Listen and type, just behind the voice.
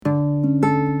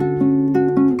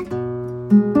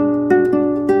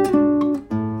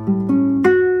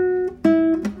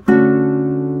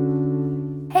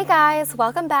guys,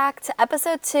 welcome back to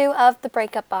episode 2 of the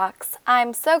Breakup Box.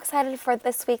 I'm so excited for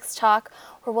this week's talk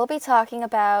where we'll be talking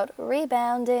about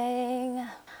rebounding.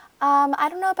 I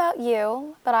don't know about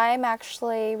you, but I am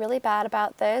actually really bad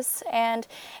about this, and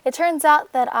it turns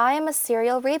out that I am a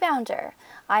serial rebounder.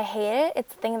 I hate it.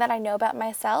 It's a thing that I know about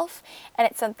myself, and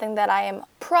it's something that I am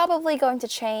probably going to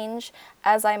change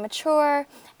as I mature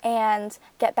and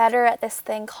get better at this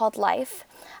thing called life.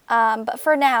 But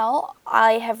for now,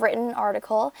 I have written an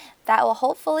article that will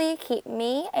hopefully keep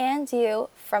me and you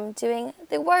from doing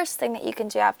the worst thing that you can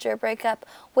do after a breakup,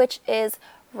 which is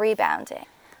rebounding.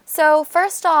 So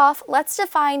first off, let's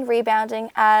define rebounding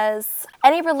as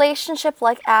any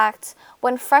relationship-like act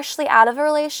when freshly out of a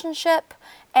relationship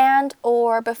and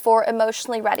or before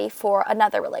emotionally ready for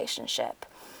another relationship.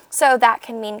 So that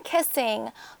can mean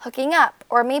kissing, hooking up,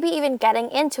 or maybe even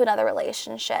getting into another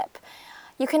relationship.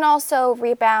 You can also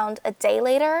rebound a day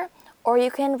later, or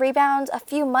you can rebound a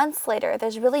few months later.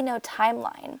 There's really no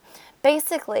timeline.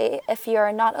 Basically, if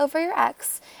you're not over your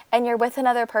ex and you're with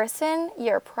another person,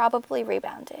 you're probably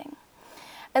rebounding.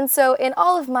 And so in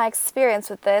all of my experience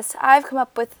with this, I've come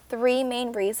up with 3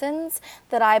 main reasons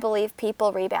that I believe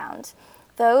people rebound.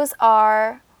 Those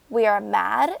are: we are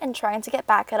mad and trying to get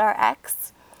back at our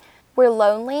ex, we're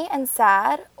lonely and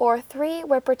sad, or 3,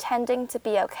 we're pretending to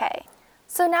be okay.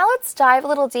 So now let's dive a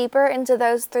little deeper into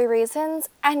those 3 reasons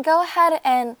and go ahead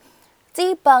and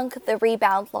debunk the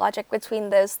rebound logic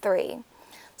between those 3.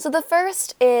 So the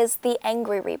first is the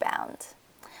angry rebound.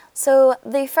 So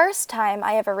the first time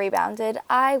I ever rebounded,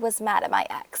 I was mad at my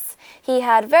ex. He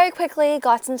had very quickly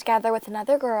gotten together with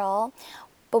another girl,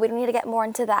 but we don't need to get more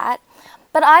into that.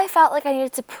 But I felt like I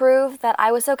needed to prove that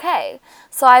I was okay.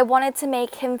 So I wanted to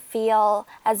make him feel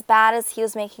as bad as he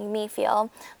was making me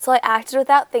feel. So I acted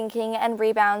without thinking and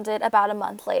rebounded about a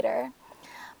month later.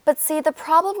 But see, the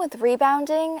problem with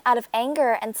rebounding out of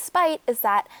anger and spite is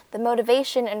that the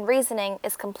motivation and reasoning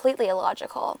is completely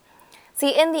illogical.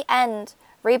 See, in the end,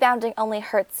 rebounding only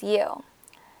hurts you.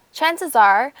 Chances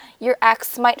are, your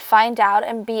ex might find out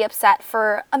and be upset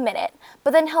for a minute,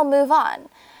 but then he'll move on.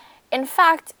 In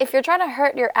fact, if you're trying to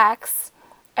hurt your ex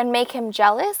and make him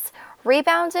jealous,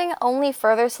 rebounding only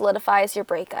further solidifies your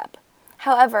breakup.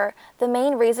 However, the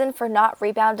main reason for not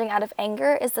rebounding out of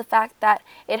anger is the fact that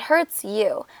it hurts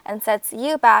you and sets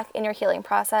you back in your healing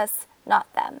process,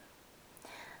 not them.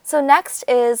 So next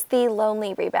is the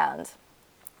lonely rebound.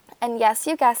 And yes,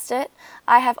 you guessed it,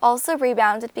 I have also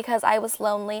rebounded because I was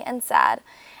lonely and sad.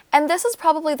 And this is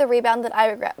probably the rebound that I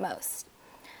regret most.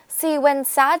 See, when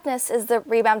sadness is the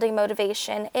rebounding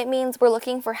motivation, it means we're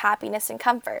looking for happiness and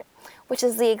comfort, which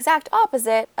is the exact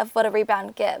opposite of what a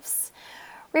rebound gives.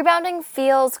 Rebounding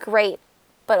feels great,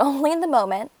 but only in the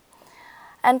moment.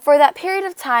 And for that period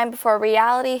of time before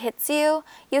reality hits you,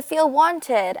 you feel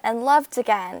wanted and loved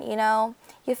again,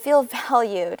 you feel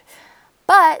valued.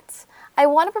 But I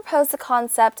want to propose the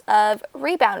concept of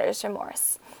rebounder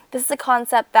remorse. This is a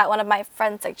concept that one of my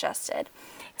friends suggested.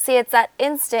 See, it's that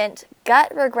instant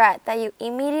gut regret that you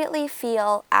immediately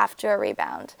feel after a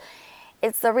rebound.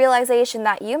 It's the realization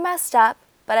that you messed up,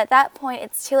 but at that point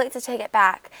it's too late to take it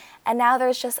back, and now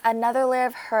there's just another layer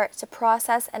of hurt to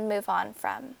process and move on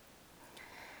from.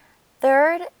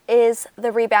 Third is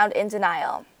the rebound in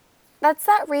denial. That's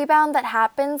that rebound that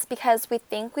happens because we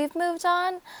think we've moved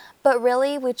on, but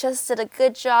really we just did a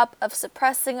good job of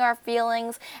suppressing our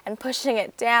feelings and pushing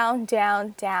it down,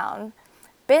 down, down.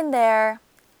 Been there,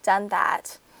 done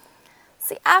that.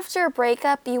 See, after a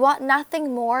breakup, you want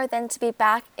nothing more than to be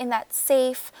back in that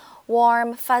safe,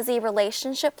 warm, fuzzy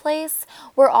relationship place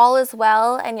where all is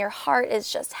well and your heart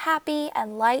is just happy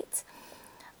and light.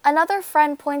 Another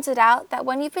friend pointed out that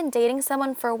when you've been dating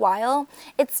someone for a while,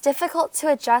 it's difficult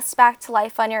to adjust back to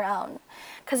life on your own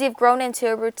because you've grown into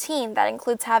a routine that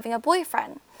includes having a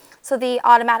boyfriend. So the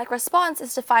automatic response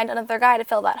is to find another guy to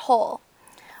fill that hole.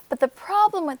 But the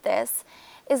problem with this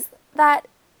is that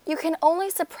you can only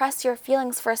suppress your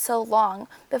feelings for so long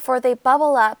before they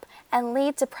bubble up and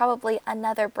lead to probably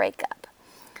another breakup.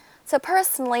 So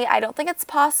personally, I don't think it's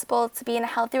possible to be in a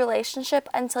healthy relationship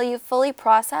until you've fully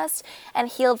processed and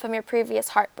healed from your previous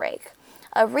heartbreak.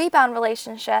 A rebound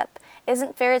relationship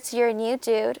isn't fair to your new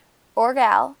dude or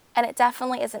gal, and it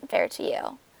definitely isn't fair to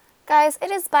you. Guys, it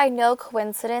is by no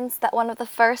coincidence that one of the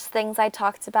first things I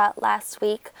talked about last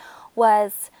week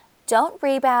was don't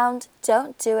rebound,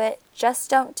 don't do it, just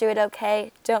don't do it,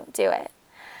 okay? Don't do it.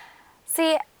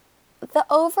 See, the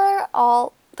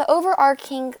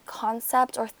overarching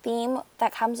concept or theme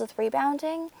that comes with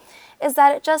rebounding is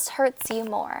that it just hurts you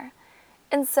more.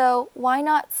 And so why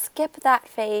not skip that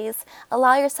phase,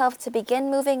 allow yourself to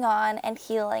begin moving on and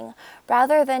healing,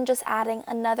 rather than just adding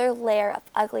another layer of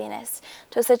ugliness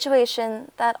to a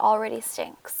situation that already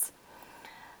stinks.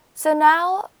 So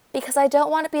now, because I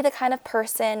don't want to be the kind of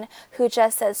person who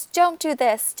just says, don't do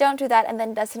this, don't do that, and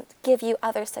then doesn't give you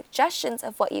other suggestions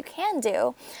of what you can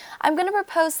do, I'm going to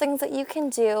propose things that you can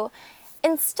do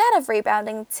instead of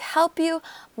rebounding to help you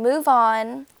move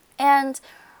on and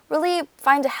really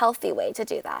find a healthy way to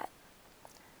do that.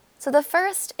 So the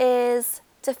first is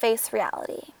to face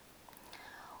reality.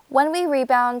 When we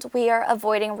rebound, we are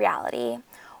avoiding reality.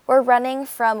 We're running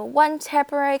from one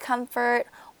temporary comfort,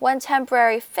 one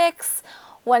temporary fix,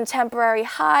 one temporary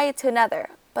high to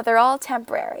another, but they're all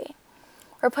temporary.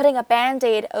 We're putting a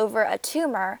Band-Aid over a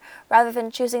tumor rather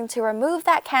than choosing to remove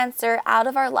that cancer out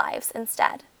of our lives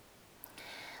instead.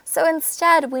 So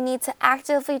instead, we need to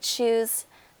actively choose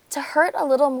to hurt a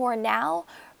little more now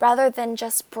rather than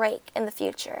just break in the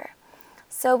future.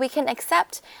 So we can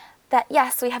accept that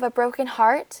yes, we have a broken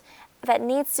heart that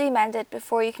needs to be mended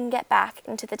before you can get back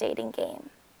into the dating game.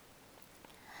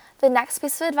 The next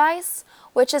piece of advice,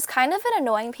 which is kind of an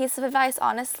annoying piece of advice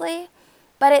honestly,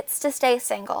 but it's to stay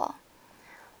single.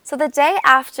 So the day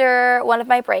after one of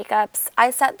my breakups,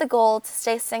 I set the goal to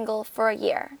stay single for a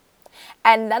year.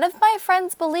 And none of my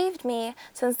friends believed me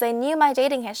since they knew my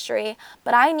dating history,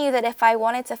 but I knew that if I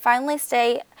wanted to finally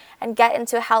stay and get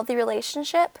into a healthy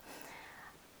relationship,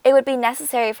 it would be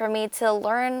necessary for me to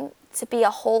learn to be a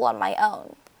whole on my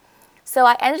own. So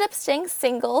I ended up staying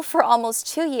single for almost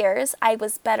 2 years. I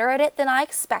was better at it than I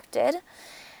expected,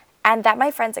 and that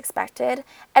my friends expected,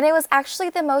 and it was actually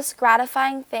the most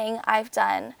gratifying thing I've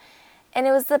done, and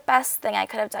it was the best thing I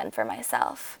could have done for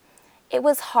myself. It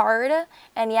was hard,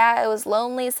 and yeah, it was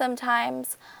lonely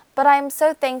sometimes, but I'm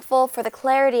so thankful for the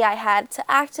clarity I had to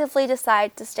actively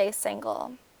decide to stay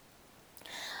single.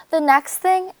 The next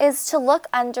thing is to look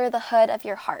under the hood of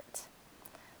your heart.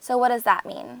 So what does that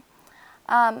mean?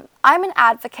 I'm an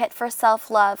advocate for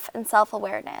self-love and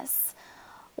self-awareness.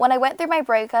 When I went through my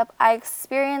breakup, I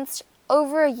experienced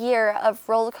over a year of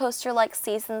roller coaster-like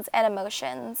seasons and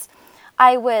emotions.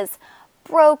 I was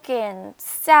broken,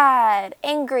 sad,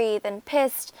 angry, then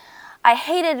pissed. I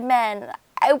hated men.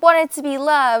 I wanted to be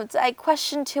loved. I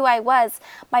questioned who I was,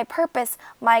 my purpose,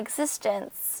 my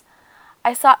existence.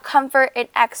 I sought comfort in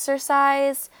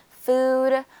exercise,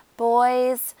 food,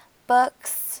 boys,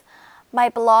 books, my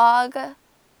blog,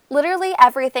 literally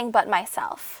everything but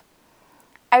myself.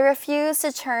 I refused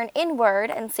to turn inward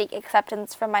and seek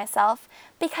acceptance from myself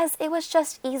because it was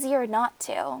just easier not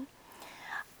to.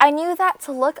 I knew that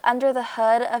to look under the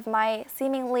hood of my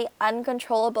seemingly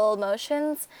uncontrollable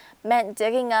emotions meant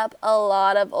digging up a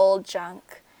lot of old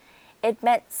junk. It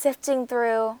meant sifting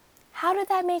through, how did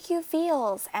that make you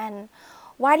feel? And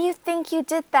why do you think you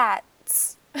did that?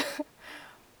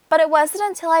 But it wasn't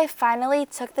until I finally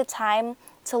took the time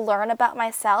to learn about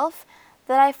myself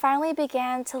that I finally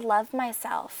began to love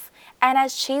myself. And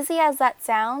as cheesy as that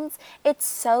sounds, it's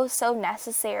so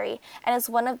necessary and is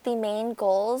one of the main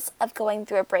goals of going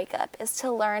through a breakup, is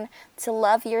to learn to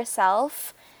love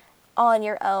yourself on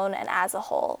your own and as a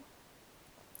whole.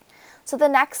 So the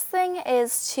next thing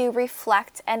is to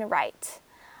reflect and write.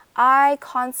 I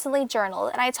constantly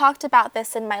journaled, and I talked about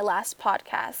this in my last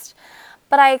podcast,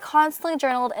 but I constantly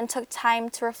journaled and took time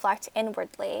to reflect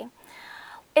inwardly.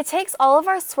 It takes all of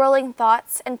our swirling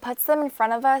thoughts and puts them in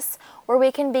front of us where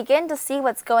we can begin to see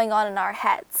what's going on in our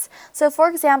heads. So for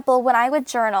example, when I would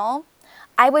journal,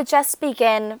 I would just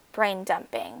begin brain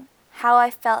dumping. How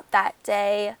I felt that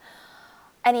day,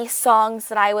 any songs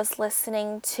that I was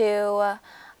listening to,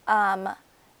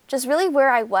 just really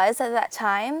where I was at that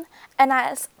time. And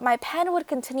as my pen would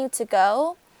continue to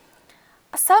go,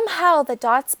 somehow the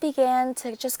dots began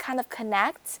to just kind of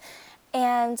connect,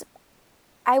 and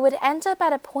I would end up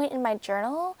at a point in my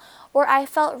journal where I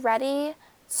felt ready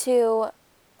to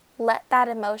let that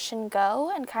emotion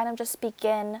go and kind of just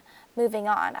begin moving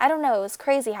on. I don't know, it was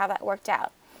crazy how that worked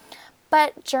out.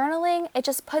 But journaling, it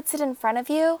just puts it in front of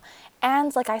you,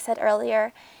 and like I said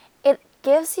earlier, it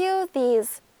gives you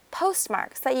these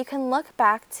postmarks that you can look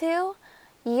back to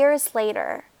years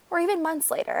later or even months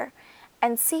later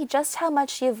and see just how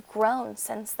much you've grown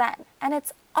since then. And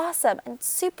it's awesome and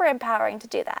super empowering to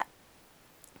do that.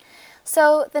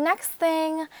 So the next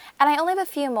thing, and I only have a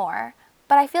few more,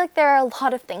 but I feel like there are a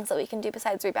lot of things that we can do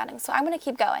besides rebounding, so I'm going to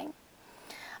keep going.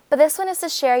 But this one is to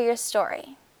share your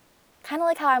story, kind of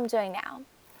like how I'm doing now.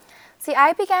 See,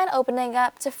 I began opening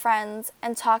up to friends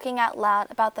and talking out loud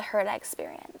about the hurt I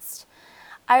experienced.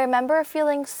 I remember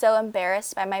feeling so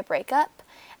embarrassed by my breakup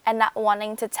and not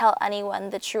wanting to tell anyone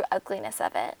the true ugliness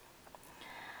of it.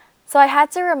 So I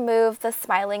had to remove the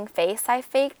smiling face I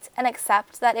faked and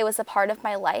accept that it was a part of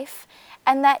my life,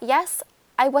 and that yes,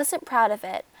 I wasn't proud of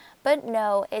it, but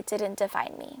no, it didn't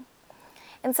define me.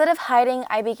 Instead of hiding,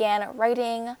 I began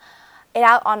writing it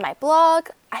out on my blog.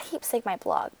 I keep saying my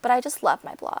blog, but I just love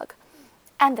my blog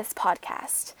and this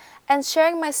podcast, and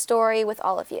sharing my story with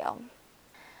all of you.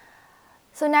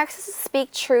 So next is to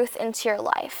speak truth into your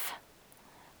life.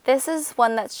 This is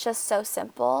one that's just so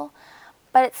simple,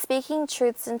 but it's speaking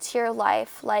truths into your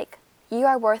life like you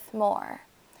are worth more,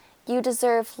 you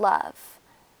deserve love,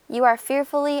 you are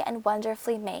fearfully and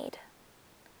wonderfully made,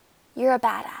 you're a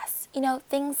badass,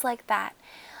 things like that.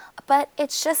 But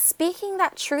it's just speaking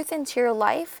that truth into your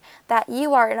life that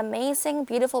you are an amazing,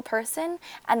 beautiful person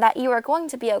and that you are going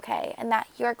to be okay and that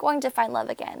you are going to find love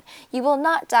again. You will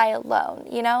not die alone,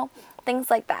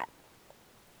 things like that.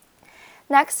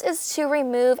 Next is to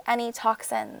remove any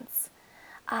toxins.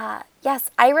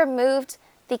 Yes, I removed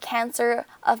the cancer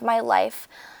of my life,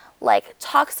 like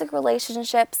toxic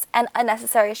relationships and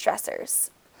unnecessary stressors.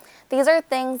 These are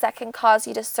things that can cause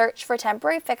you to search for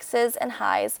temporary fixes and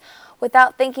highs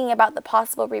without thinking about the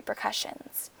possible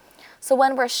repercussions. So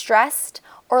when we're stressed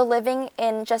or living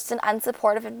in just an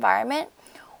unsupportive environment,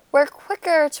 we're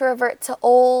quicker to revert to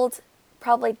old,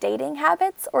 probably dating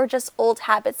habits or just old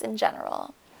habits in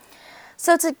general.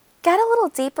 So to get a little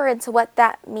deeper into what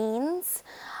that means,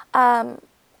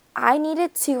 I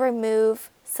needed to remove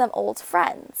some old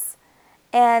friends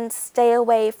and stay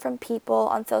away from people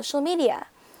on social media.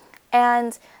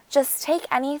 And just take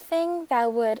anything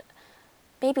that would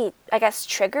maybe,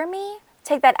 trigger me,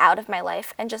 take that out of my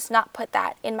life and just not put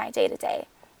that in my day-to-day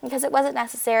because it wasn't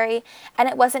necessary and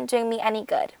it wasn't doing me any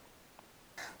good.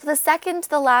 So the second to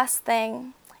the last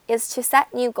thing is to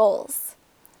set new goals.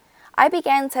 I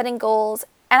began setting goals,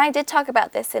 and I did talk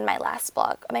about this in my last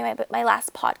blog, my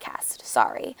last podcast,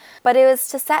 sorry. But it was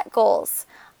to set goals.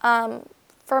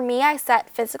 For me, I set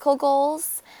physical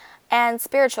goals and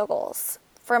spiritual goals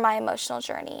for my emotional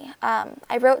journey.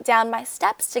 I wrote down my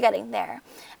steps to getting there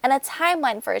and a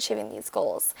timeline for achieving these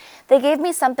goals. They gave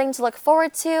me something to look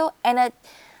forward to and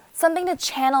something to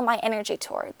channel my energy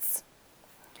towards.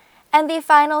 And the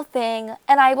final thing,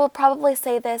 and I will probably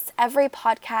say this every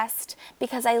podcast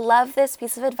because I love this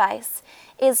piece of advice,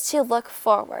 is to look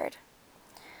forward.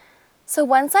 So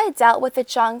once I dealt with the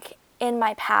junk in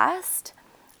my past,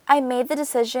 I made the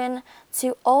decision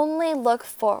to only look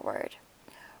forward.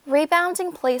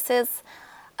 Rebounding places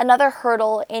another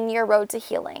hurdle in your road to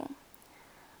healing.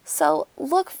 So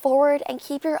look forward and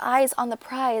keep your eyes on the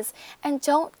prize and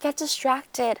don't get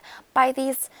distracted by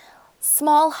these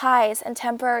small highs and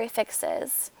temporary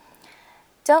fixes.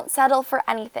 Don't settle for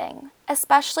anything,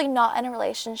 especially not in a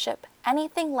relationship,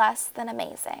 anything less than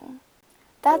amazing.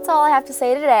 That's all I have to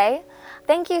say today.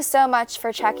 Thank you so much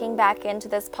for checking back into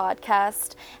this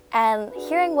podcast and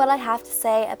hearing what I have to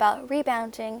say about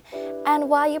rebounding and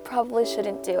why you probably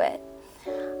shouldn't do it.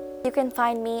 You can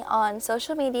find me on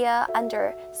social media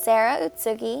under Sarah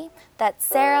Utsugi. That's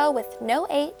Sarah with no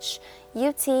H,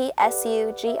 Utsugi.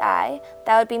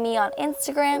 That would be me on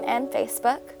Instagram and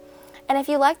Facebook. And if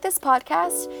you like this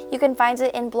podcast, you can find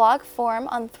it in blog form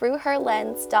on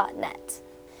throughherlens.net.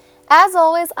 As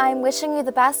always, I'm wishing you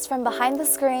the best from behind the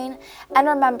screen. And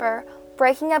remember,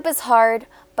 breaking up is hard,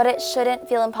 but it shouldn't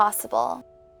feel impossible.